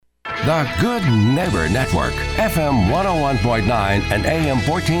The Good Neighbor Network, FM 101.9 and AM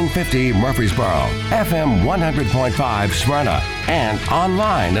 1450 Murfreesboro, FM 100.5 Smyrna, and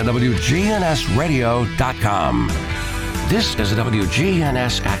online at WGNSradio.com. This is the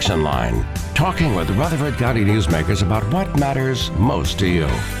WGNS Action Line, talking with Rutherford County newsmakers about what matters most to you.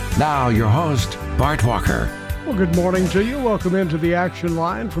 Now, your host, Bart Walker. Well, good morning to you. Welcome into the Action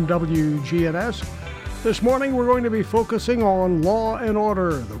Line from WGNS. This morning, we're going to be focusing on law and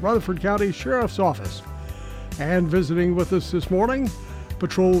order, the Rutherford County Sheriff's Office. And visiting with us this morning,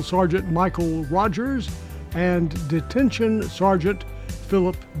 Patrol Sergeant Michael Rogers and Detention Sergeant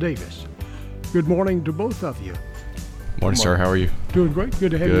Philip Davis. Good morning to both of you. Morning, sir. How are you? Doing great.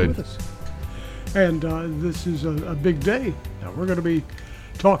 Good to have you with us. And this is a big day. Now, we're going to be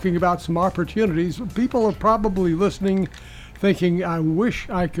talking about some opportunities. People are probably listening, thinking, I wish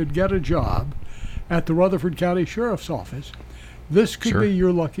I could get a job at the Rutherford County Sheriff's Office. This could be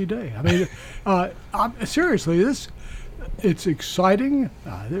your lucky day. I mean, seriously, it's exciting.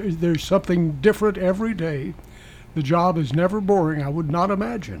 There's something different every day. The job is never boring, I would not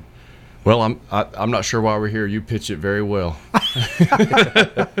imagine. Well, I'm not sure why we're here. You pitch it very well.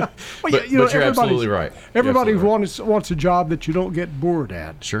 But you're absolutely right. Everybody wants a job that you don't get bored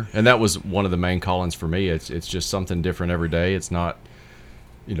at. Sure, and that was one of the main callings for me. It's just something different every day. It's not,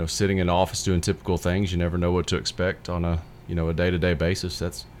 sitting in the office doing typical things. You never know what to expect on a day-to-day basis.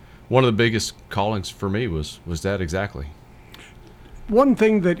 That's one of the biggest callings for me was that exactly. One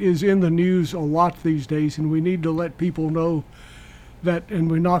thing that is in the news a lot these days, and we need to let people know that,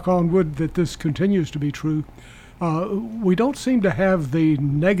 and we knock on wood that this continues to be true, we don't seem to have the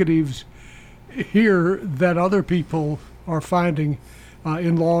negatives here that other people are finding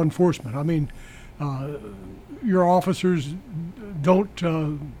in law enforcement. I mean, your officers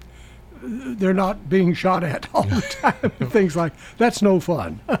they're not being shot at all the time. Things like that's no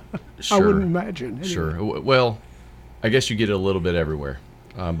fun. Sure. I wouldn't imagine. Anyway. Sure. Well, I guess you get it a little bit everywhere,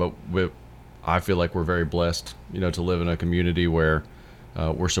 but I feel like we're very blessed, to live in a community where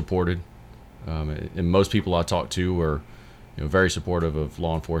we're supported, and most people I talk to are, very supportive of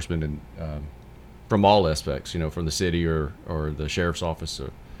law enforcement and from all aspects, from the city or the sheriff's office. So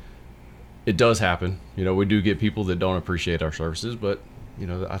it does happen. We do get people that don't appreciate our services, but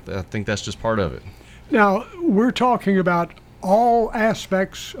I think that's just part of it. Now we're talking about all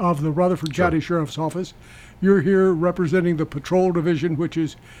aspects of the Rutherford County Sheriff's Office. You're here representing the patrol division, which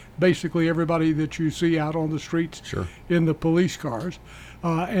is basically everybody that you see out on the streets in the police cars.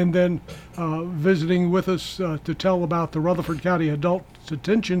 And then visiting with us to tell about the Rutherford County Adult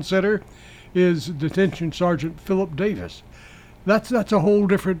Detention Center is Detention Sergeant Philip Davis. That's a whole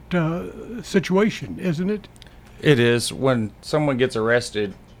different situation, isn't it? It is. When someone gets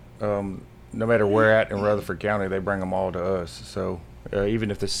arrested, no matter where at in Rutherford County, they bring them all to us. So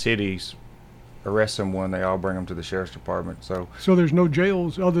even if the cities arrest someone, they all bring them to the sheriff's department. So there's no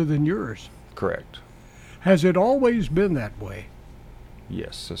jails other than yours? Correct. Has it always been that way?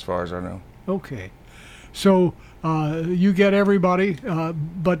 Yes, as far as I know. Okay. So you get everybody,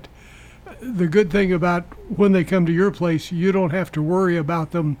 but the good thing about when they come to your place, you don't have to worry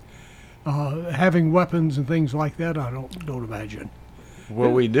about them having weapons and things like that, I don't imagine.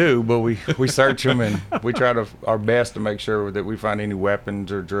 Well, we do, but we search them and we try our best to make sure that we find any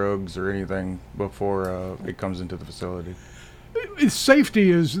weapons or drugs or anything before it comes into the facility.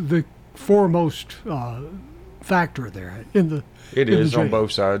 Safety is the foremost factor there in the. It is on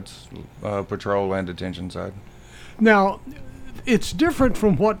both sides, patrol and detention side. Now, it's different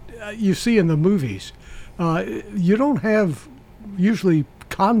from what you see in the movies. You don't have usually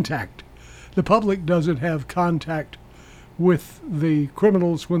contact. The public doesn't have contact with the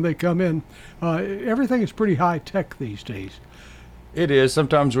criminals when they come in. Everything is pretty high tech these days. It is.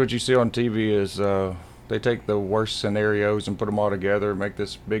 Sometimes what you see on TV is they take the worst scenarios and put them all together, make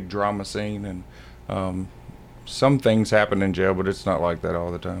this big drama scene, and some things happen in jail, but it's not like that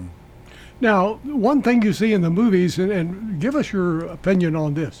all the time. Now, one thing you see in the movies, and give us your opinion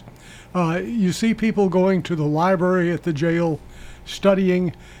on this, you see people going to the library at the jail,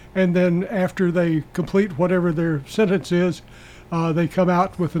 studying, and then after they complete whatever their sentence is, they come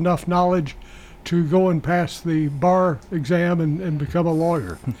out with enough knowledge to go and pass the bar exam and become a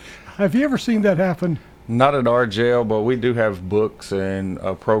lawyer. Have you ever seen that happen? Not at our jail, but we do have books and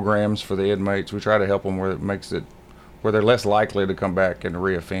programs for the inmates. We try to help them where they're less likely to come back and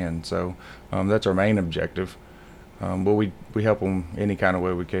reoffend. So that's our main objective. But we help them any kind of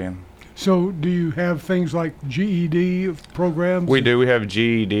way we can. So do you have things like GED programs? We do. We have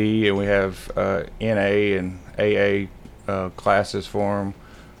GED and we have NA and AA classes for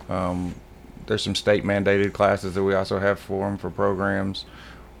them. There's some state mandated classes that we also have for them for programs.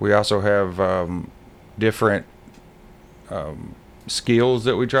 We also have different skills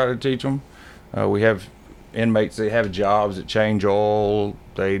that we try to teach them. We have inmates that have jobs that change oil.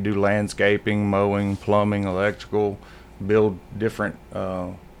 They do landscaping, mowing, plumbing, electrical, build different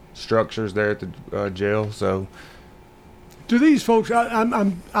structures there at the jail. So, do these folks?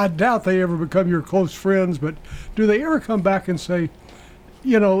 I doubt they ever become your close friends, but do they ever come back and say,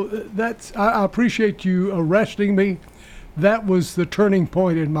 I appreciate you arresting me. That was the turning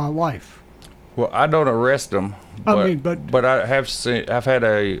point in my life. Well, I don't arrest them. But I have seen. I've had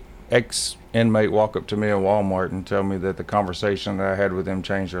a ex-inmate walk up to me in Walmart and tell me that the conversation that I had with them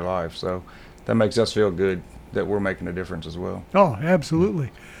changed their life. So that makes us feel good that we're making a difference as well. Oh,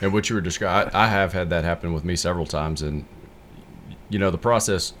 absolutely. And what you were describing, I have had that happen with me several times. And, the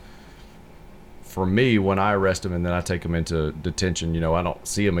process for me, when I arrest them and then I take them into detention, I don't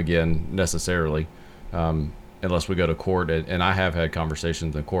see them again necessarily unless we go to court. And I have had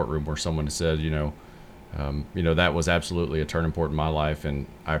conversations in the courtroom where someone has said, that was absolutely a turning point in my life, and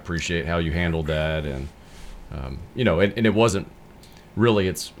I appreciate how you handled that. And, and it wasn't really,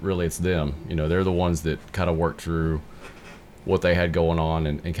 it's them. They're the ones that kind of worked through what they had going on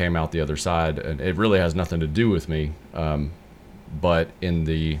and came out the other side. And it really has nothing to do with me. But and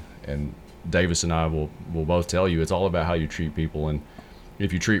Davis and I will both tell you, it's all about how you treat people. And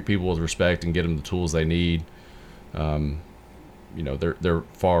if you treat people with respect and get them the tools they need, they're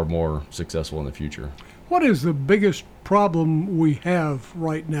far more successful in the future. What is the biggest problem we have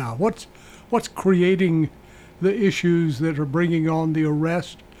right now? What's creating the issues that are bringing on the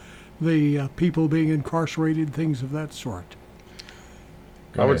arrest, the people being incarcerated, things of that sort?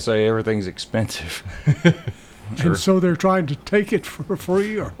 I would say everything's expensive. Sure. And so they're trying to take it for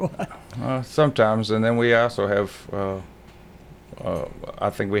free, or what? Sometimes, and then we also have, I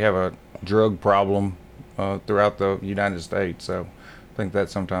think we have a drug problem throughout the United States. So I think that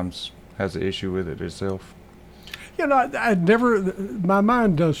sometimes has an issue with it itself. My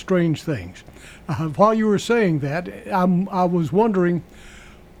mind does strange things. While you were saying that, I was wondering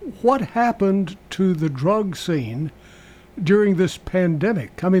what happened to the drug scene during this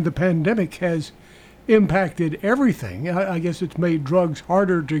pandemic. I mean, the pandemic has impacted everything. I guess it's made drugs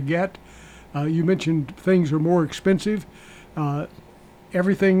harder to get. You mentioned things are more expensive.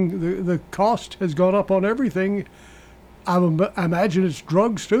 Everything, the cost has gone up on everything. I imagine it's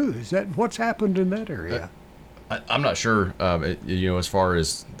drugs too. Is that what's happened in that area? I'm not sure. As far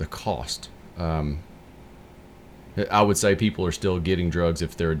as the cost, I would say people are still getting drugs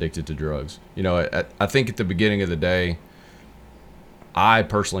if they're addicted to drugs. I think at the beginning of the day, I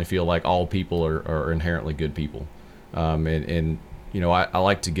personally feel like all people are inherently good people, and I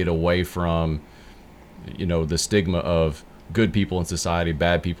like to get away from, the stigma of good people in society,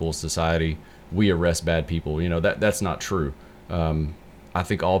 bad people in society. We arrest bad people. That's not true. I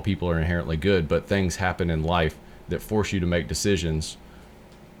think all people are inherently good, but things happen in life that force you to make decisions.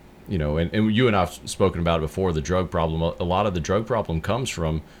 And you and I've spoken about it before, the drug problem. A lot of the drug problem comes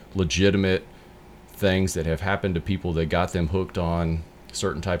from legitimate things that have happened to people that got them hooked on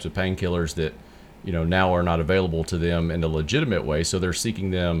certain types of painkillers that, now are not available to them in a legitimate way. So they're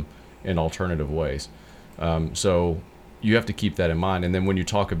seeking them in alternative ways. So you have to keep that in mind. And then when you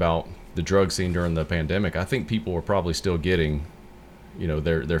talk about the drug scene during the pandemic, I think people were probably still getting,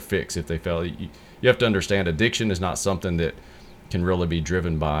 their fix if they felt. You have to understand, addiction is not something that can really be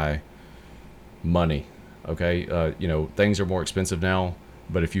driven by money. Okay, things are more expensive now,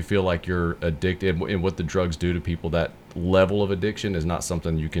 but if you feel like you're addicted, and what the drugs do to people, that level of addiction is not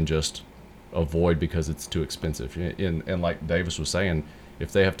something you can just avoid because it's too expensive. And like Davis was saying,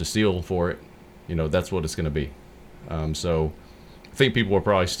 if they have to steal for it, that's what it's going to be. So I think people are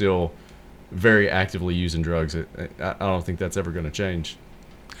probably still very actively using drugs. I don't think that's ever going to change.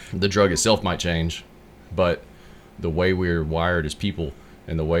 The drug itself might change, but the way we're wired as people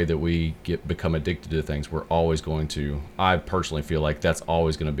and the way that we become addicted to things, we're always going to, I personally feel like that's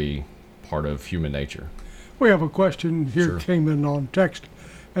always going to be part of human nature. We have a question here. Sure. Came in on text,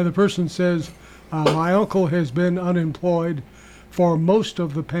 and the person says, my uncle has been unemployed for most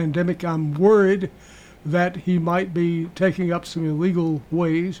of the pandemic. I'm worried that he might be taking up some illegal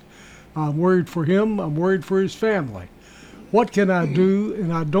ways. I'm worried for him. I'm worried for his family. What can I do?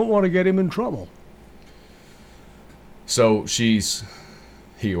 And I don't want to get him in trouble. So he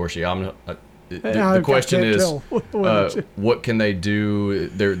or she. The question is, what can they do?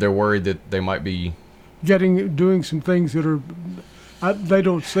 They're worried that they might be doing some things that are, they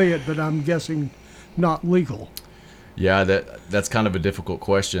don't say it, but I'm guessing not legal. Yeah, that's kind of a difficult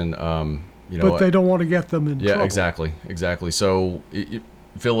question. But they don't want to get them in trouble. Yeah, exactly. So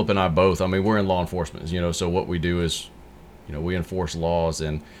Philip and I both, we're in law enforcement, so what we do is, we enforce laws,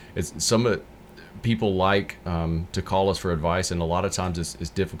 and it's some of people like to call us for advice, and a lot of times it's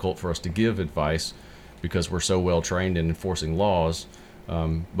difficult for us to give advice because we're so well trained in enforcing laws.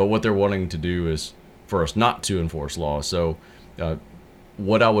 But what they're wanting to do is for us not to enforce laws. So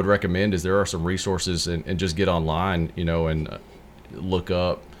what I would recommend is there are some resources, and just get online, and look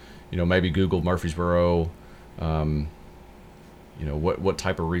up, maybe Google Murfreesboro, what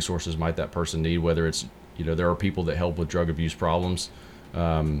type of resources might that person need, whether it's, there are people that help with drug abuse problems.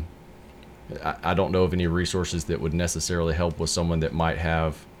 I don't know of any resources that would necessarily help with someone that might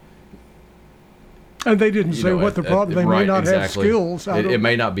have. And they didn't say what the problem. They may not have skills. It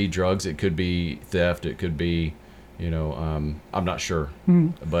may not be drugs. It could be theft. It could be, I'm not sure,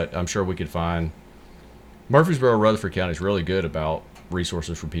 but I'm sure we could find. Murfreesboro, Rutherford County is really good about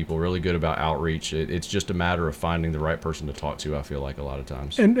resources for people. Really good about outreach. It's just a matter of finding the right person to talk to. I feel like a lot of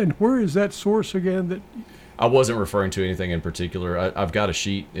times. And where is that source again? That I wasn't referring to anything in particular. I've got a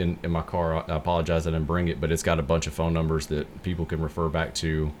sheet in my car. I apologize I didn't bring it, but it's got a bunch of phone numbers that people can refer back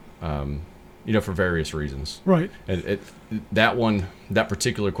to, for various reasons. Right. And that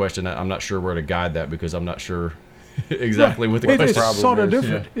particular question, I'm not sure where to guide that because I'm not sure exactly what the question is. It's sort of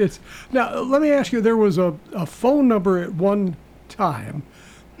different. Yeah. Now, let me ask you, there was a phone number at one time,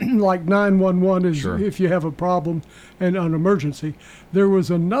 like 911 is Sure. if you have a problem and an emergency. There was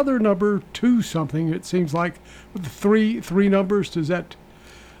another number, 2 something, it seems like, with three numbers. Does that...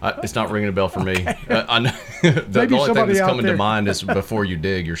 It's not ringing a bell for me. I know, the only thing that's coming to mind is before you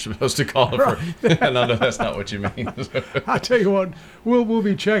dig, you're supposed to call it. And I know that's not what you mean. I tell you what, we'll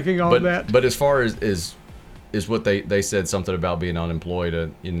be checking on that. But as far as what they said something about being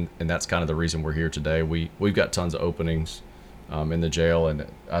unemployed, and that's kind of the reason we're here today. We've got tons of openings in the jail, and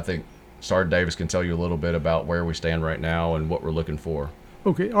I think Sergeant Davis can tell you a little bit about where we stand right now and what we're looking for.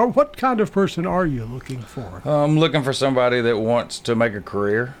 Okay, what kind of person are you looking for? I'm looking for somebody that wants to make a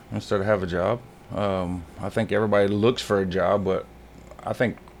career instead of have a job. I think everybody looks for a job, but I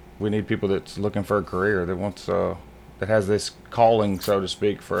think we need people that's looking for a career, that wants that has this calling, so to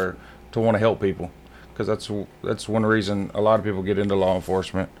speak, to want to help people, because that's one reason a lot of people get into law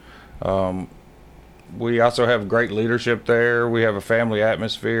enforcement. We also have great leadership there. We have a family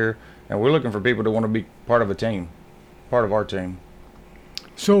atmosphere, and we're looking for people that want to be part of a team, part of our team.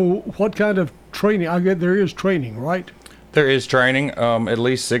 So what kind of training? I get there is training, right? There is training, at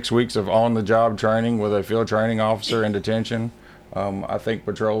least 6 weeks of on-the-job training with a field training officer in detention. I think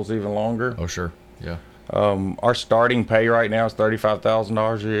patrols even longer. Oh, sure. Yeah. Our starting pay right now is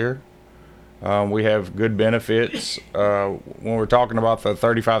 $35,000 a year. We have good benefits. When we're talking about the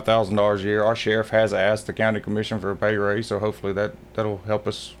 $35,000 a year, our sheriff has asked the county commission for a pay raise, so hopefully that'll help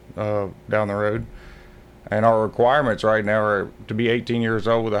us down the road. And our requirements right now are to be 18 years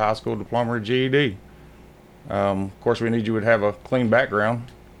old with a high school diploma or GED. Of course, we need you to have a clean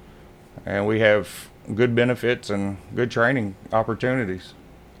background, and we have good benefits and good training opportunities.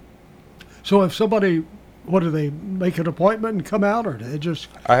 So if somebody, what do they make an appointment and come out, or do they just?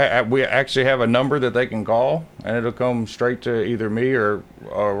 We actually have a number that they can call, and it'll come straight to either me or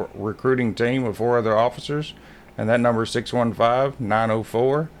a recruiting team of 4 other officers, and that number is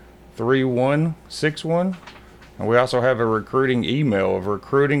 615-904-3161. And we also have a recruiting email of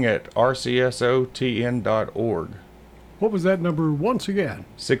recruiting@rcsotn.org. What was that number once again?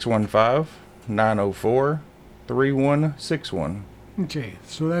 615-904-3161. Okay,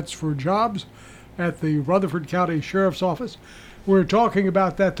 so that's for jobs at the Rutherford County Sheriff's Office. We're talking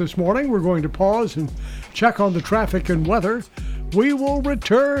about that this morning. We're going to pause and check on the traffic and weather. We will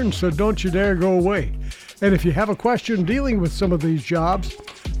return, so don't you dare go away. And if you have a question dealing with some of these jobs,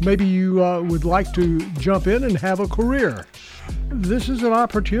 maybe you would like to jump in and have a career, this is an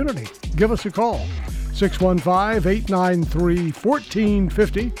opportunity. Give us a call,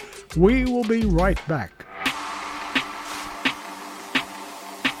 615-893-1450. We will be right back.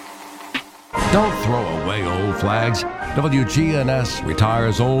 Don't throw away old flags. WGNS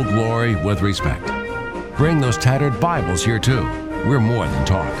retires old glory with respect. Bring those tattered Bibles here, too. We're more than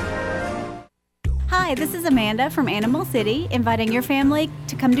talk. Hi, this is Amanda from Animal City, inviting your family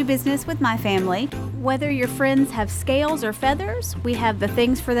to come do business with my family. Whether your friends have scales or feathers, we have the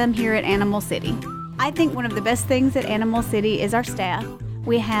things for them here at Animal City. I think one of the best things at Animal City is our staff.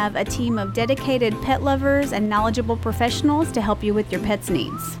 We have a team of dedicated pet lovers and knowledgeable professionals to help you with your pet's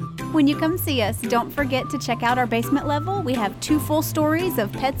needs. When you come see us, don't forget to check out our basement level. We have 2 full stories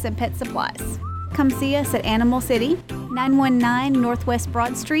of pets and pet supplies. Come see us at Animal City, 919 Northwest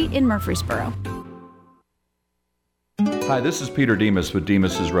Broad Street in Murfreesboro. Hi, this is Peter Demas with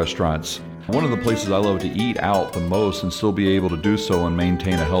Demas's Restaurants. One of the places I love to eat out the most and still be able to do so and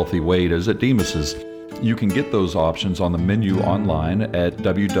maintain a healthy weight is at Demas's. You can get those options on the menu online at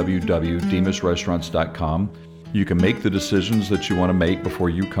www.demasrestaurants.com. You can make the decisions that you want to make before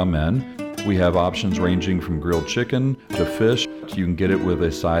you come in. We have options ranging from grilled chicken to fish. You can get it with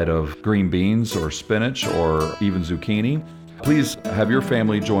a side of green beans or spinach or even zucchini. Please have your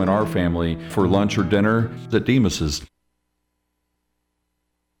family join our family for lunch or dinner at Demas's.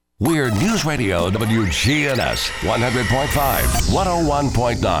 We're News Radio WGNS 100.5,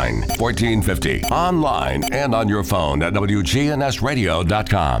 101.9, 1450. Online and on your phone at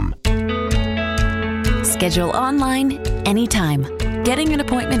WGNSradio.com. Schedule online, anytime. Getting an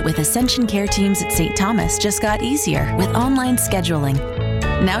appointment with Ascension Care Teams at St. Thomas just got easier with online scheduling.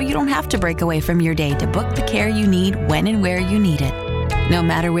 Now you don't have to break away from your day to book the care you need when and where you need it. No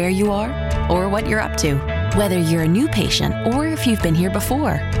matter where you are or what you're up to, whether you're a new patient or if you've been here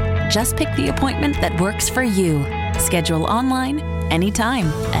before. Just pick the appointment that works for you. Schedule online, anytime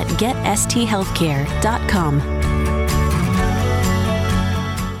at getsthealthcare.com.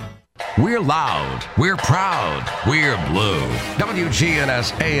 We're loud, we're proud, we're blue.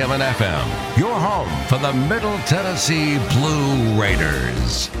 WGNS AM and FM, your home for the Middle Tennessee Blue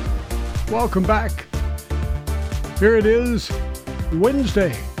Raiders. Welcome back. Here it is,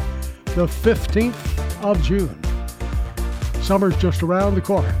 Wednesday, the 15th of June. Summer's just around the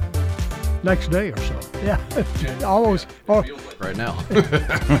corner. Next day or so. Yeah, almost. Oh, Right now.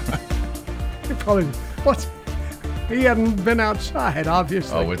 probably. What? He hadn't been outside,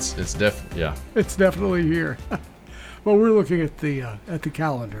 obviously. Oh, it's definitely, yeah. It's definitely here. Well, we're looking at the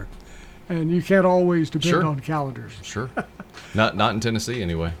calendar, and you can't always depend on calendars. Sure. Not in Tennessee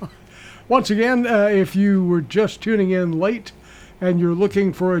anyway. Once again, if you were just tuning in late and you're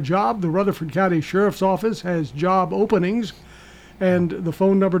looking for a job, the Rutherford County Sheriff's Office has job openings. And the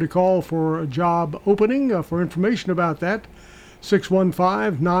phone number to call for a job opening, for information about that,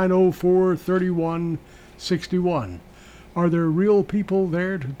 615-904-3161. Are there real people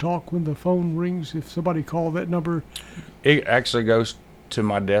there to talk when the phone rings if somebody called that number? It actually goes to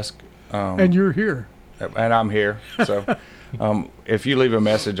my desk. And you're here. And I'm here. So if you leave a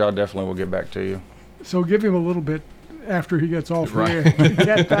message, I definitely will get back to you. So give him a little bit after he gets off the air to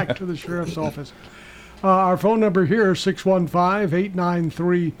get back to the sheriff's office. Our phone number here is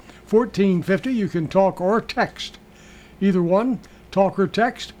 615-893-1450. You can talk or text. Either one, talk or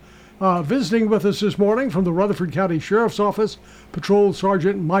text. Visiting with us this morning from the Rutherford County Sheriff's Office, Patrol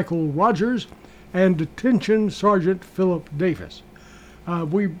Sergeant Michael Rogers and Detention Sergeant Philip Davis.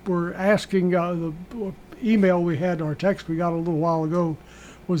 We were asking, the email we had, our text we got a little while ago,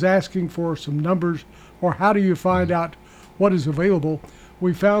 was asking for some numbers, or how do you find out what is available.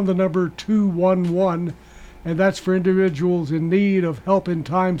 We found the number 211, and that's for individuals in need of help in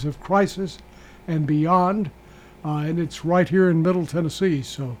times of crisis and beyond. And it's right here in Middle Tennessee,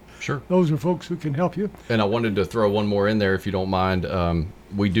 so Sure. those are folks who can help you. And I wanted to throw one more in there, if you don't mind.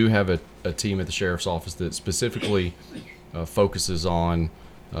 We do have a team at the Sheriff's Office that specifically focuses on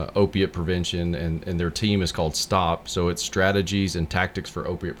opiate prevention, and their team is called STOP. So it's Strategies and Tactics for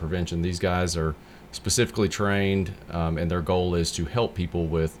Opiate Prevention. These guys are specifically trained, and their goal is to help people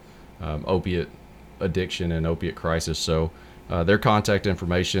with opiate addiction and opiate crisis. So their contact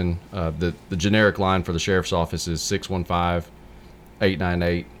information, the generic line for the Sheriff's Office is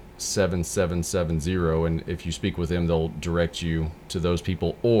 615-898-7770, and if you speak with them, they'll direct you to those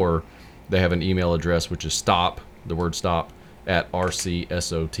people, or they have an email address, which is stop, the word stop, at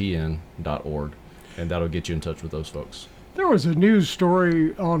rcsotn.org, and that'll get you in touch with those folks. There was a news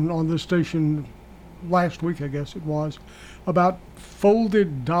story on this station last week, I guess it was, about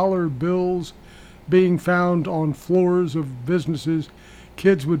folded dollar bills being found on floors of businesses.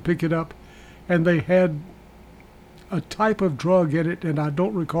 Kids would pick it up, and they had a type of drug in it, and I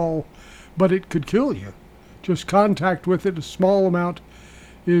don't recall, but it could kill you. Just contact with it, a small amount,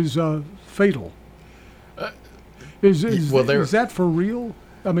 is fatal. Is that for real?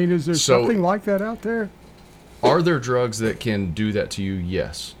 I mean, is there something like that out there? Are there drugs that can do that to you?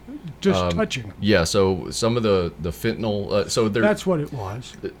 Yes. Just touching. Yeah, so some of the fentanyl, that's what it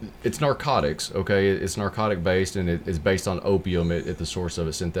was. It's narcotics, okay? It's narcotic based, and it's based on opium at the source of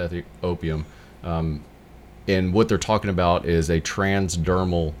it, synthetic opium. And what they're talking about is a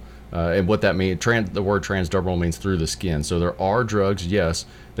transdermal, and what that means, the word transdermal means through the skin. So there are drugs, yes,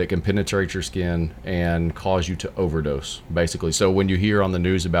 that can penetrate your skin and cause you to overdose, basically. So when you hear on the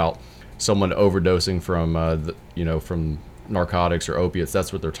news about someone overdosing from, from narcotics or opiates,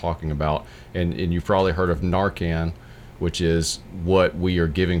 that's what they're talking about. And you've probably heard of Narcan, which is what we are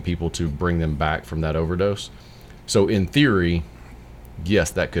giving people to bring them back from that overdose. So in theory,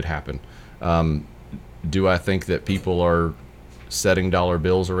 yes, that could happen. Do I think that people are setting dollar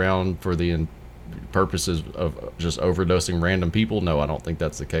bills around for the purposes of just overdosing random people, no, I don't think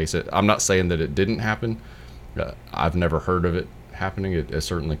that's the case. I'm not saying that it didn't happen. I've never heard of it happening. It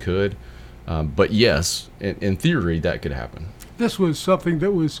certainly could. But yes, in theory, that could happen. This was something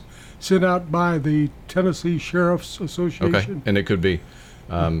that was sent out by the Tennessee Sheriff's Association. Okay, and it could be.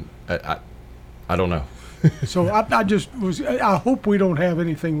 I don't know. So I hope we don't have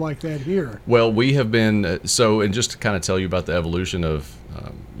anything like that here. Well, we have been, and just to kind of tell you about the evolution of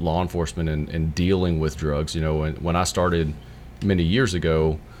law enforcement and dealing with drugs, when I started many years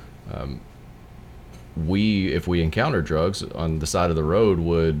ago, if we encountered drugs on the side of the road,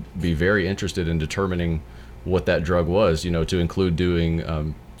 would be very interested in determining what that drug was, to include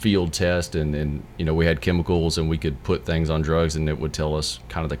doing field test and we had chemicals and we could put things on drugs and it would tell us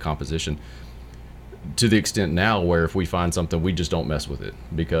kind of the composition. To the extent now where if we find something, we just don't mess with it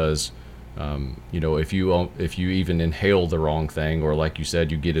because, if you even inhale the wrong thing, or like you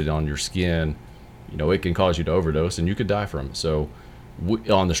said, you get it on your skin, it can cause you to overdose and you could die from it. So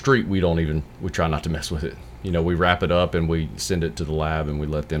on the street, we try not to mess with it. We wrap it up and we send it to the lab and we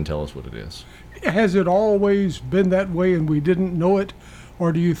let them tell us what it is. Has it always been that way and we didn't know it?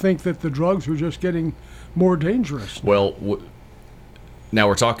 Or do you think that the drugs are just getting more dangerous? Well, now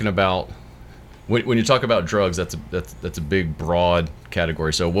we're talking about, when you talk about drugs, that's a big, broad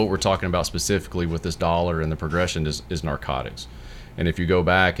category. So what we're talking about specifically with this dollar and the progression is narcotics. And if you go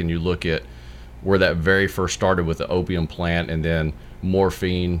back and you look at where that very first started with the opium plant and then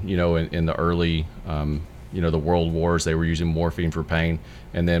morphine, in the early, the world wars, they were using morphine for pain.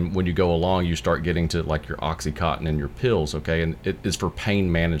 And then when you go along, you start getting to like your Oxycontin and your pills, okay? And it is for pain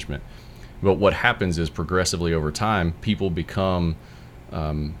management. But what happens is progressively over time, people become,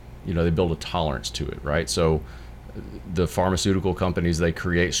 they build a tolerance to it, right? So the pharmaceutical companies, they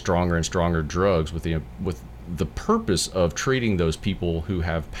create stronger and stronger drugs with the purpose of treating those people who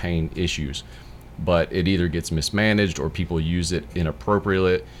have pain issues. But it either gets mismanaged or people use it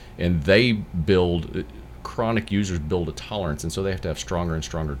inappropriately, and chronic users build a tolerance, and so they have to have stronger and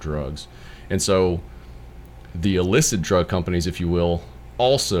stronger drugs. And so the illicit drug companies, if you will,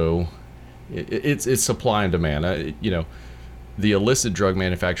 also, it's supply and demand. The illicit drug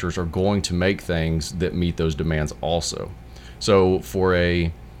manufacturers are going to make things that meet those demands also. So for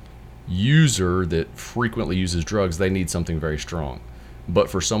a user that frequently uses drugs, they need something very strong. But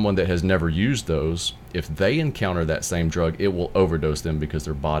for someone that has never used those, if they encounter that same drug, it will overdose them because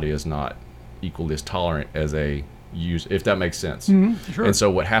their body is not equally as tolerant as a user, if that makes sense. Mm-hmm, sure. And so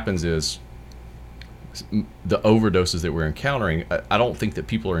what happens is the overdoses that we're encountering, I don't think that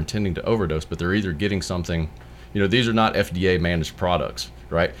people are intending to overdose, but they're either getting something, these are not FDA managed products,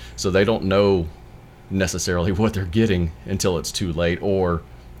 right? So they don't know necessarily what they're getting until it's too late, or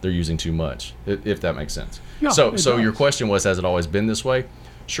they're using too much, if that makes sense. Yeah, so your question was, has it always been this way?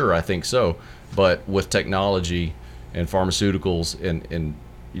 Sure, I think so. But with technology and pharmaceuticals and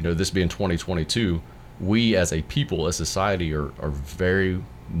this being 2022, we as a people, as society, are very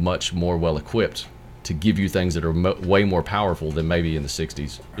much more well equipped to give you things that are way more powerful than maybe in the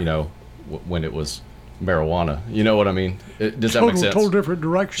 60s, when it was marijuana. You know what I mean? Does that make sense? Total different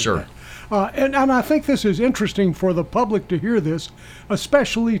direction. Sure. And I think this is interesting for the public to hear this,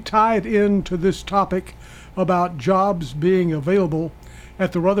 especially tied into this topic about jobs being available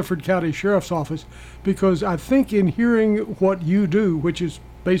at the Rutherford County Sheriff's Office, because I think in hearing what you do, which is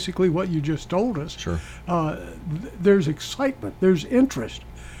basically what you just told us, sure. There's excitement, there's interest,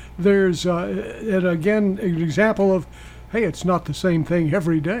 there's, and again, an example of, hey, it's not the same thing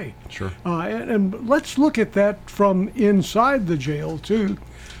every day. Sure. And let's look at that from inside the jail, too.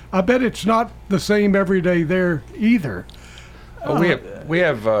 I bet it's not the same every day there either. We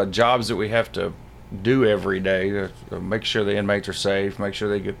have jobs that we have to do every day to make sure the inmates are safe, make sure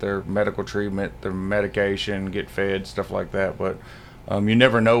they get their medical treatment, their medication, get fed, stuff like that. But you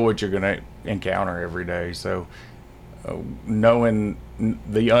never know what you're going to encounter every day. So knowing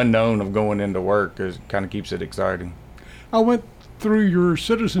the unknown of going into work kind of keeps it exciting. I went through your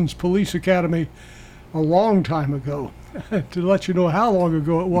Citizens Police Academy a long time ago. To let you know how long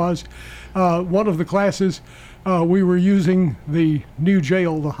ago it was, one of the classes, we were using the new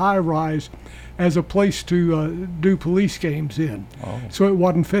jail, the high rise, as a place to do police games in. Oh. So it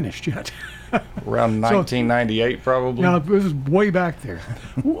wasn't finished yet. Around 1998, probably? Yeah, it was way back there.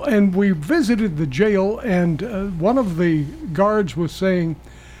 And we visited the jail, and one of the guards was saying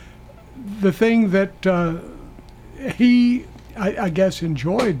the thing that he, I guess,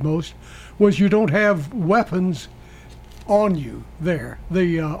 enjoyed most was you don't have weapons on you there.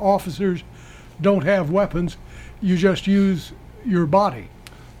 The officers don't have weapons. You just use your body.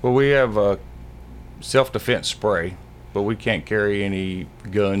 Well, we have self-defense spray, but we can't carry any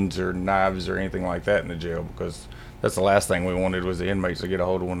guns or knives or anything like that in the jail, because that's the last thing we wanted was the inmates to get a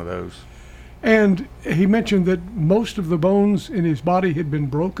hold of one of those. And he mentioned that most of the bones in his body had been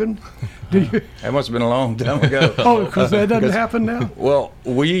broken. That must have been a long time ago. Oh, because that doesn't happen now? Well,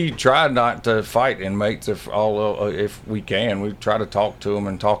 we try not to fight inmates if we can. We try to talk to them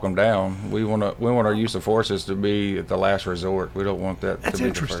and talk them down. We want our use of forces to be the last resort. We don't want that That's to be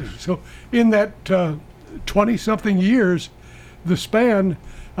interesting. the first. So in that 20-something years, the span,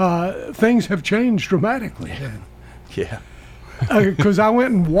 things have changed dramatically. Yeah. Because I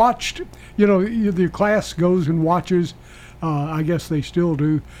went and watched, the class goes and watches, I guess they still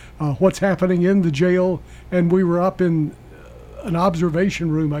do, what's happening in the jail. And we were up in an observation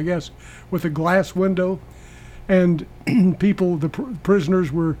room, I guess, with a glass window. And people, the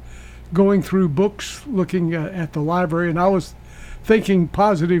prisoners were going through books, looking at the library. And I was thinking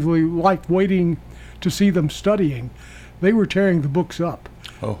positively, like waiting to see them studying. They were tearing the books up.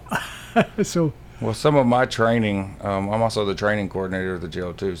 Oh. So. Well, some of my training, I'm also the training coordinator of the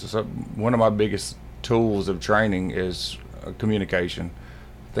jail too. So one of my biggest tools of training is communication.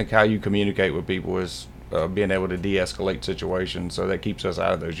 I think how you communicate with people is being able to de-escalate situations. So that keeps us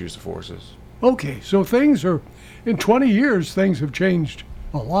out of those use of forces. Okay, so in 20 years, things have changed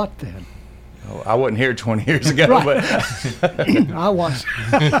a lot then. Oh, I wasn't here 20 years ago, Right. but I was.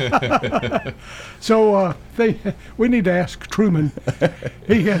 So we need to ask Truman.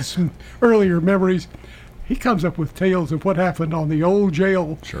 He has some earlier memories. He comes up with tales of what happened on the old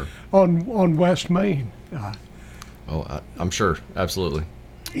jail on West Main. I'm sure. Absolutely.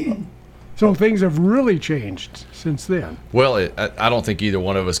 So things have really changed since then. Well, I don't think either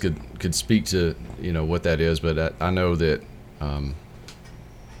one of us could speak to what that is, but I know that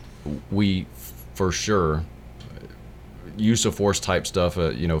we for sure use of force type stuff,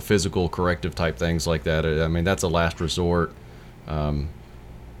 physical corrective type things like that. I mean, that's a last resort. None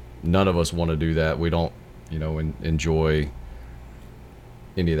of us want to do that. We don't enjoy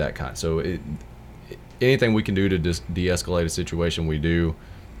any of that kind. So anything we can do to de-escalate a situation, we do.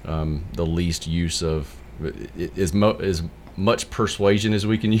 The least use of as much persuasion as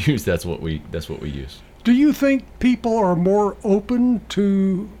we can use. That's what we use. Do you think people are more open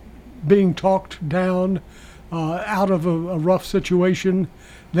to being talked down out of a rough situation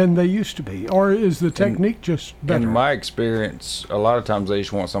than they used to be, or is the technique just better? In my experience, a lot of times they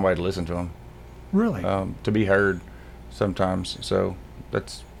just want somebody to listen to them. Really? To be heard sometimes. So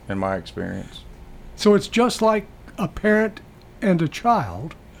that's in my experience. So it's just like a parent and a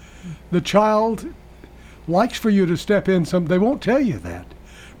child. The child likes for you to step in. They won't tell you that,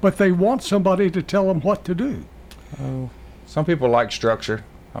 but they want somebody to tell them what to do. Some people like structure.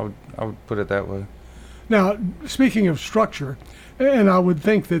 I would put it that way. Now, speaking of structure, and I would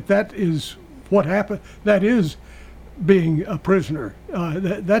think that is what happened. That is being a prisoner.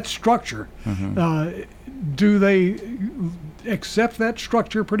 That's structure. Mm-hmm. Do they accept that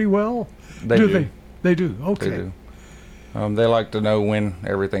structure pretty well? They do. They do. Okay. They do. They like to know when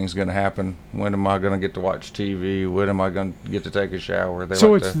everything's going to happen. When am I going to get to watch TV? When am I going to get to take a shower? They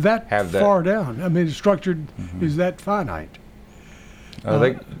so like it's to that have far down. I mean, it's structured is that finite.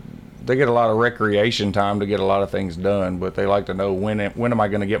 They get a lot of recreation time to get a lot of things done, but they like to know when am I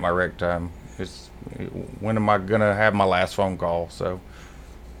going to get my rec time? When am I going to have my last phone call? So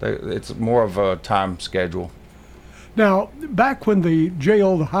it's more of a time schedule. Now, back when the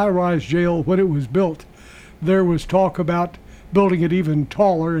high-rise jail, when it was built, there was talk about building it even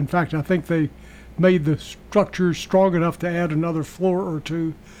taller. In fact, I think they made the structure strong enough to add another floor or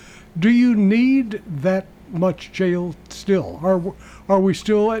two. Do you need that much jail still? Are we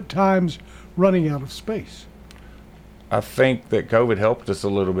still at times running out of space? I think that COVID helped us a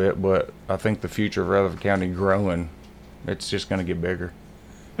little bit, but I think the future of Rutherford County growing, it's just going to get bigger.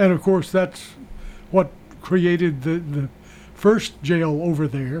 And of course, that's what created the first jail over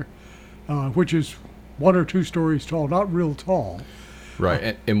there, which is 1 or 2 stories tall, not real tall.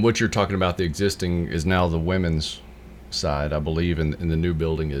 Right, and what you're talking about, the existing, is now the women's side, I believe, and the new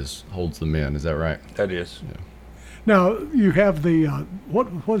building holds the men. Is that right? That is. Yeah. Now, you have the,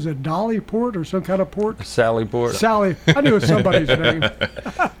 what was it, Dolly Port or some kind of port? Sally Port. Sally. I knew it was somebody's name.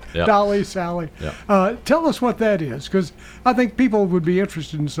 Yep. Dolly, Sally. Yep. Tell us what that is, because I think people would be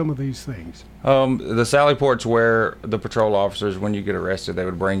interested in some of these things. The Sally Port's where the patrol officers, when you get arrested, they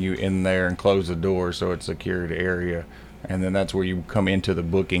would bring you in there and close the door so it's a secured area. And then that's where you come into the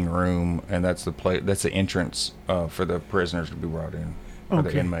booking room, and that's the entrance for the prisoners to be brought in, for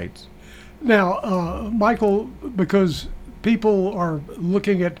the inmates. Now, Michael, because people are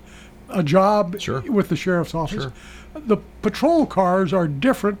looking at a job with the sheriff's office, the patrol cars are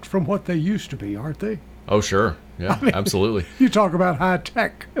different from what they used to be, aren't they? Oh, sure. Yeah, absolutely. You talk about high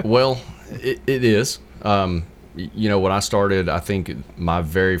tech. Well, it is. When I started, I think my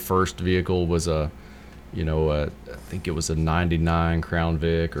very first vehicle was I think it was a 99 Crown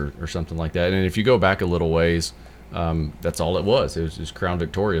Vic or something like that. And if you go back a little ways, that's all it was. It was just Crown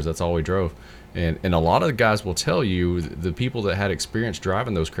Victorias. That's all we drove. And a lot of the guys will tell you, the people that had experience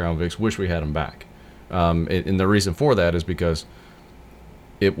driving those Crown Vics wish we had them back. And the reason for that is because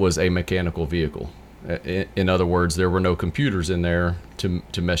it was a mechanical vehicle. In other words, there were no computers in there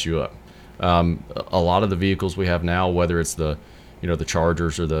to mess you up. A lot of the vehicles we have now, whether it's the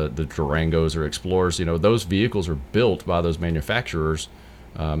Chargers or the Durangos or Explorers, those vehicles are built by those manufacturers.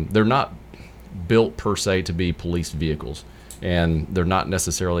 They're not built per se to be police vehicles, and they're not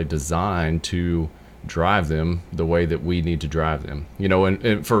necessarily designed to drive them the way that we need to drive them.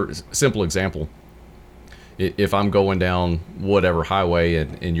 And for a simple example, if I'm going down whatever highway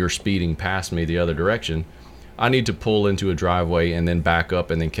and you're speeding past me the other direction, I need to pull into a driveway and then back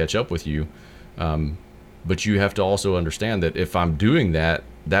up and then catch up with you. But you have to also understand that if I'm doing that,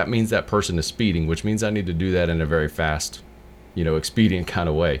 that means that person is speeding, which means I need to do that in a very fast, expedient kind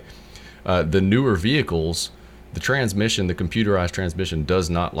of way. The newer vehicles, the computerized transmission does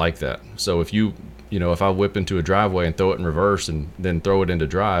not like that. So if I whip into a driveway and throw it in reverse and then throw it into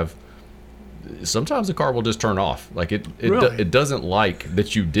drive, sometimes the car will just turn off. Like it doesn't like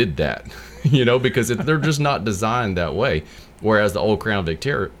that you did that, because they're just not designed that way. Whereas the old Crown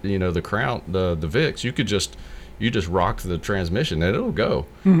Victoria, the Vics, you just rock the transmission and it'll go.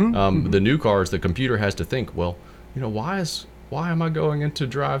 Mm-hmm. The new cars, the computer has to think, well, why am I going into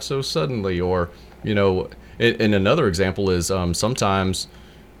drive so suddenly? Or, and another example is sometimes,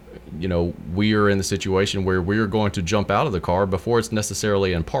 we are in the situation where we are going to jump out of the car before it's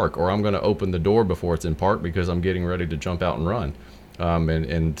necessarily in park, or I'm going to open the door before it's in park because I'm getting ready to jump out and run.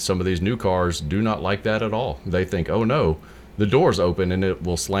 And some of these new cars do not like that at all. They think, oh no, the door's open and it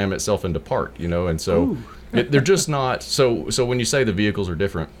will slam itself into park, and so they're just not. So when you say the vehicles are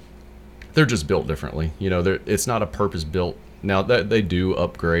different, they're just built differently. It's not a purpose built. Now that they do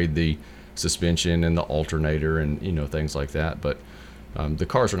upgrade the suspension and the alternator and things like that, but the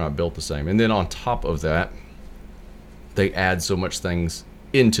cars are not built the same. And then on top of that, they add so much things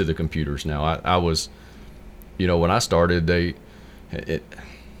into the computers now. I was, when I started, it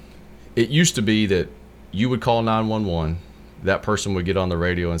used to be that you would call 911. That person would get on the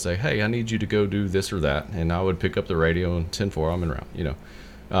radio and say, hey, I need you to go do this or that. And I would pick up the radio and 10-4, I'm en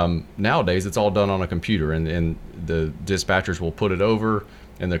route, Nowadays, it's all done on a computer, and the dispatchers will put it over,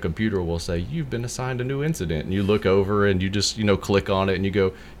 and the computer will say, you've been assigned a new incident. And you look over and you just, click on it and you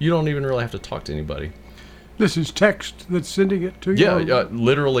go, you don't even really have to talk to anybody. This is text that's sending it to you? Yeah,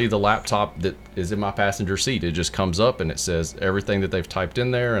 literally the laptop that is in my passenger seat, it just comes up and it says everything that they've typed in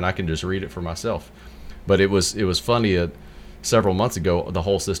there, and I can just read it for myself. But it was funny, several months ago, the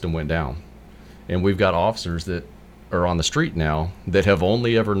whole system went down. And we've got officers that are on the street now that have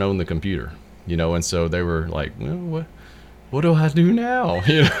only ever known the computer, and so they were like, well, what do I do now?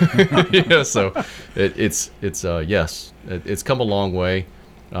 Yeah, so it's come a long way,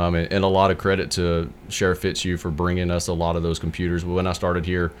 and a lot of credit to Sheriff Fitzhugh for bringing us a lot of those computers. When I started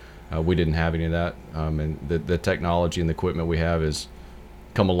here, we didn't have any of that, and the technology and the equipment we have has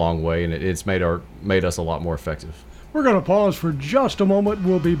come a long way, and it's made us a lot more effective. We're going to pause for just a moment.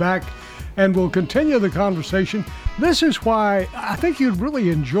 We'll be back, and we'll continue the conversation. This is why I think you'd really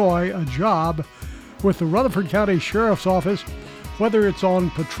enjoy a job with the Rutherford County Sheriff's Office, whether it's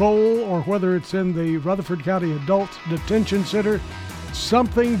on patrol or whether it's in the Rutherford County Adult Detention Center.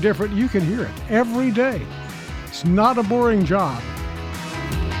 Something different. You can hear it every day. It's not a boring job.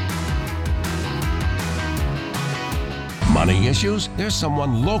 Money issues? There's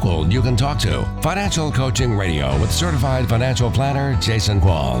someone local you can talk to. Financial Coaching Radio with certified financial planner Jason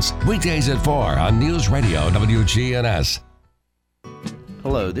Qualls. Weekdays at 4 on News Radio WGNS.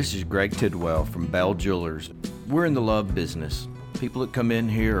 Hello, this is Greg Tidwell from Bell Jewelers. We're in the love business. People that come in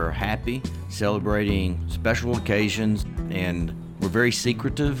here are happy, celebrating special occasions, and we're very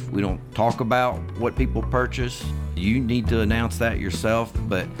secretive. We don't talk about what people purchase. You need to announce that yourself,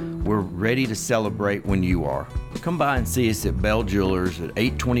 but we're ready to celebrate when you are. Come by and see us at Bell Jewelers at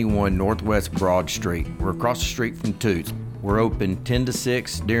 821 Northwest Broad Street. We're across the street from Toots. We're open 10 to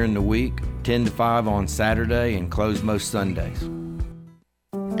 6 during the week, 10 to 5 on Saturday, and closed most Sundays.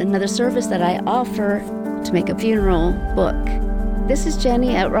 Another service that I offer to make a funeral book. This is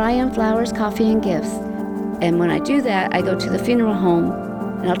Jenny at Ryan Flowers Coffee and Gifts. And when I do that, I go to the funeral home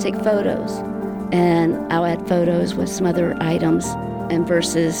and I'll take photos. And I'll add photos with some other items and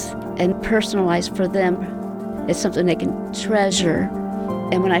verses and personalize for them. It's something they can treasure.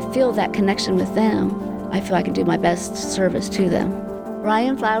 And when I feel that connection with them, I feel I can do my best service to them.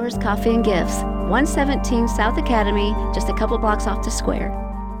 Ryan Flowers Coffee and Gifts, 117 South Academy, just a couple blocks off the square.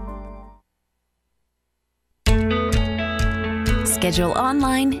 Schedule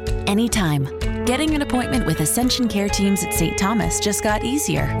online anytime. Getting an appointment with Ascension Care Teams at St. Thomas just got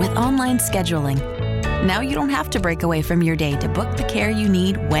easier with online scheduling. Now you don't have to break away from your day to book the care you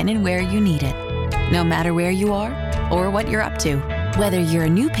need when and where you need it. No matter where you are or what you're up to, whether you're a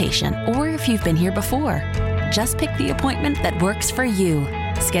new patient or if you've been here before, just pick the appointment that works for you.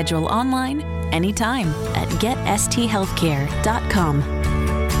 Schedule online anytime at getsthealthcare.com.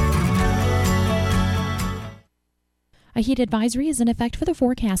 A heat advisory is in effect for the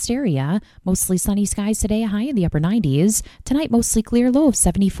forecast area. Mostly sunny skies today, a high in the upper 90s. Tonight, mostly clear, low of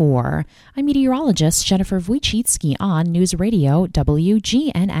 74. I'm meteorologist Jennifer Wojcicki on News Radio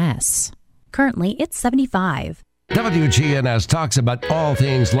WGNS. Currently, it's 75. WGNS talks about all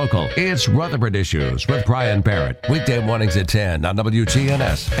things local. It's Rutherford Issues with Brian Barrett. Weekday mornings at 10 on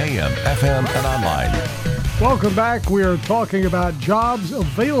WGNS, AM, FM, and online. Welcome back. We are talking about jobs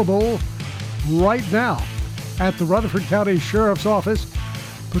available right now. At the Rutherford County Sheriff's Office,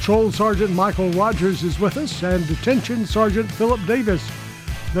 Patrol Sergeant Michael Rogers is with us and Detention Sergeant Philip Davis.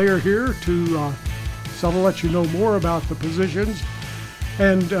 They are here to let you know more about the positions.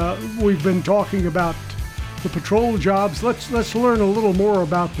 And we've been talking about the patrol jobs. Let's learn a little more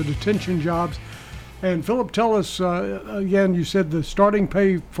about the detention jobs. And Philip, tell us again. You said the starting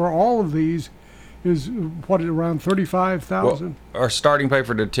pay for all of these is around $35,000? Well, our starting pay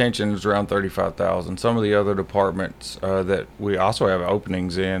for detention is around $35,000. Some of the other departments that we also have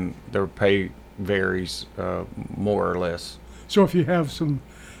openings in, their pay varies more or less. So if you have some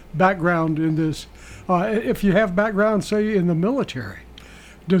background in this, if you have background, say in the military,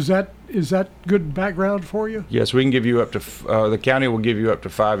 is that good background for you? Yes, we can give you up to the county will give you up to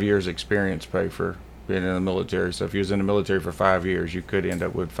 5 years experience pay for being in the military. So if you was in the military for 5 years, you could end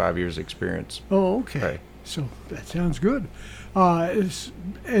up with 5 years experience. Oh, okay. Pay. So that sounds good.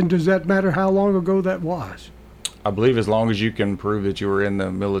 And does that matter how long ago that was? I believe as long as you can prove that you were in the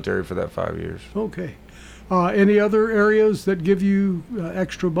military for that 5 years. Okay. Any other areas that give you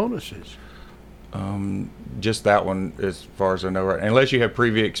extra bonuses? Just that one, as far as I know, right? Unless you have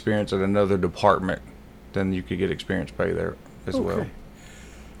previous experience at another department, then you could get experience pay there as well.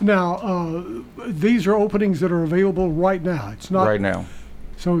 Now, these are openings that are available right now. It's not right now.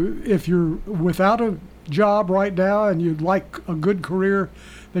 So if you're without a job right now and you'd like a good career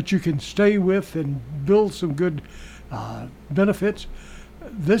that you can stay with and build some good benefits,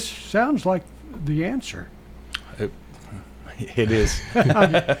 this sounds like the answer. It is.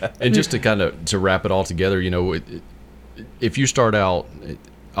 And just to wrap it all together, if you start out,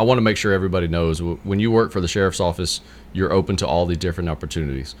 I want to make sure everybody knows when you work for the sheriff's office, you're open to all these different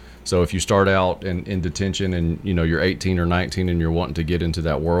opportunities. So if you start out in detention and you're 18 or 19 and you're wanting to get into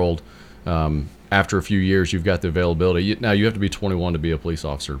that world, after a few years you've got the availability. Now you have to be 21 to be a police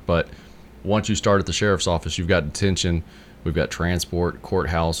officer, but once you start at the sheriff's office, you've got detention. We've got transport,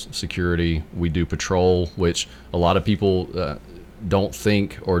 courthouse, security. We do patrol, which a lot of people don't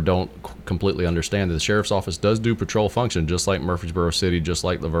think or don't completely understand that the sheriff's office does do patrol function, just like Murfreesboro City, just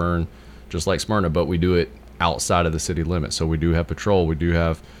like Laverne, just like Smyrna, but we do it outside of the city limits. So we do have patrol. We do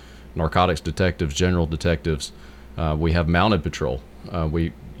have narcotics detectives, general detectives. We have mounted patrol.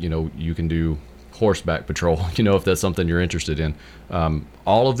 You can do horseback patrol, if that's something you're interested in.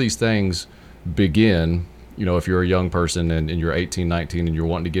 All of these things begin, if you're a young person and you're 18, 19 and you're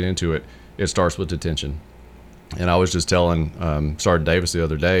wanting to get into it, it starts with detention. And I was just telling Sergeant Davis the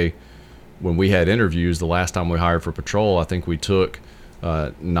other day, when we had interviews, the last time we hired for patrol, I think we took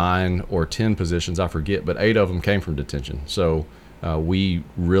 9 or 10 positions, I forget, but 8 of them came from detention. So we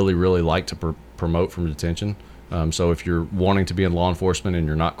really, really like to promote from detention. So if you're wanting to be in law enforcement and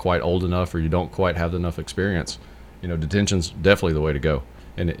you're not quite old enough or you don't quite have enough experience, detention's definitely the way to go.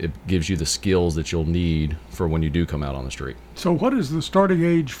 And it gives you the skills that you'll need for when you do come out on the street. So what is the starting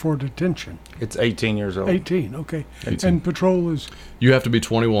age for detention? It's 18 years old. 18, okay. 18. And patrol is? You have to be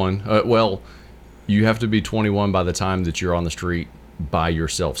 21. You have to be 21 by the time that you're on the street by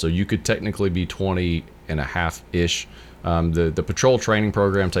yourself. So you could technically be 20 and a half-ish. The patrol training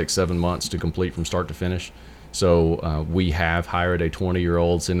program takes 7 months to complete from start to finish. So we have hired a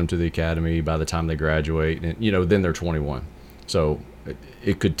 20-year-old, send them to the academy. By the time they graduate, and then they're 21. So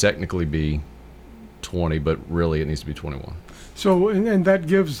it could technically be 20, but really it needs to be 21. So, and that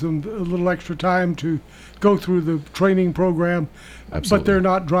gives them a little extra time to go through the training program. Absolutely. But they're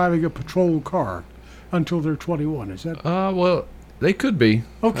not driving a patrol car until they're 21, is that? Well, They could be.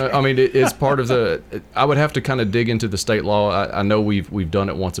 Okay. I mean, it's part of the. I would have to kind of dig into the state law. I know we've done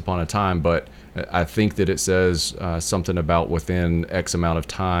it once upon a time, but I think that it says something about within X amount of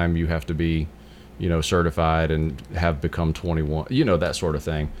time you have to be, certified and have become 21. That sort of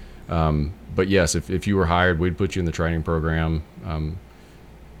thing. But yes, if you were hired, we'd put you in the training program.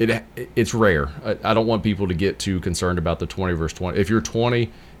 It's rare. I don't want people to get too concerned about the 20 versus 20. If you're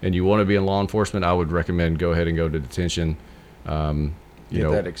 20 and you want to be in law enforcement, I would recommend go ahead and go to detention. Get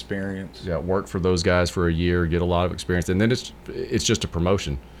that experience. Yeah, work for those guys for a year, get a lot of experience, and then it's just a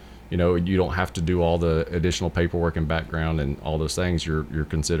promotion. You don't have to do all the additional paperwork and background and all those things. You're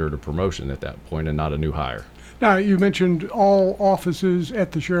considered a promotion at that point and not a new hire. Now, you mentioned all offices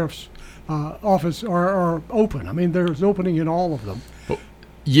at the sheriff's office are open. I mean, there's opening in all of them.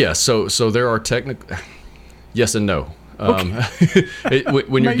 Yes, so there are yes and no.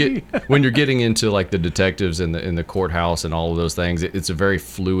 When you're getting into like the detectives in the courthouse and all of those things, it's a very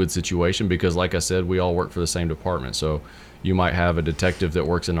fluid situation because, like I said, we all work for the same department. So you might have a detective that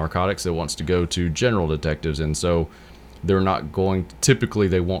works in narcotics that wants to go to general detectives, and so they're not going. Typically,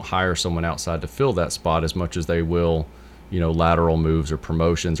 they won't hire someone outside to fill that spot as much as they will, lateral moves or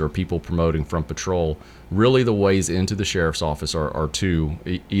promotions or people promoting from patrol. Really, the ways into the sheriff's office are two,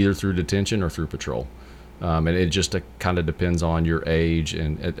 either through detention or through patrol. And it just kind of depends on your age.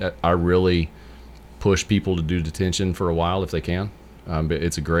 And I really push people to do detention for a while if they can.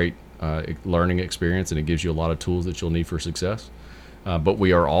 It's a great learning experience, and it gives you a lot of tools that you'll need for success. But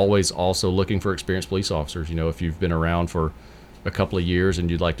we are always also looking for experienced police officers. If you've been around for a couple of years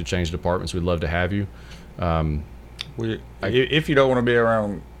and you'd like to change departments, we'd love to have you. If you don't want to be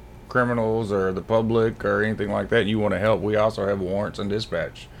around criminals or the public or anything like that, and you want to help, we also have warrants and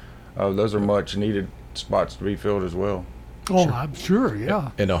dispatch. Those are much needed spots to be filled as well. Oh, sure. I'm sure,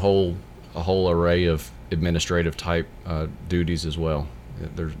 yeah. And a whole array of administrative type duties as well.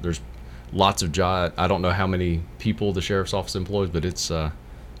 There's lots of jobs. I don't know how many people the sheriff's office employs, but it's a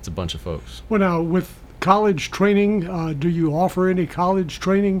bunch of folks. Well, now with college training, do you offer any college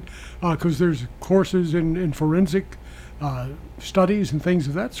training? Because there's courses in forensic studies and things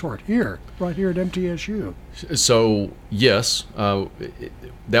of that sort right here at MTSU. So yes,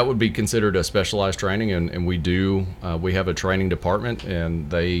 that would be considered a specialized training, and we do. We have a training department,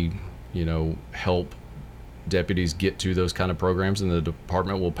 and they, help deputies get to those kind of programs, and the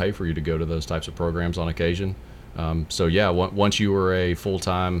department will pay for you to go to those types of programs on occasion. So yeah, once you were a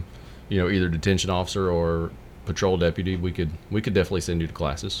full-time, either detention officer or patrol deputy, we could definitely send you to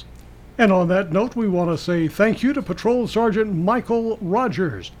classes. And on that note, we want to say thank you to Patrol Sergeant Michael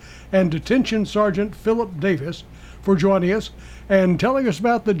Rogers and Detention Sergeant Philip Davis for joining us and telling us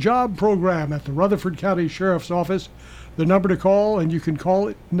about the job program at the Rutherford County Sheriff's Office. The number to call, and you can call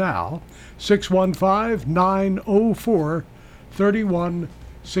it now,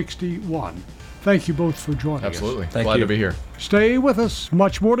 615-904-3161. Thank you both for joining us. Absolutely. Glad to be here. Stay with us.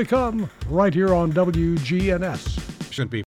 Much more to come right here on WGNS. Shouldn't be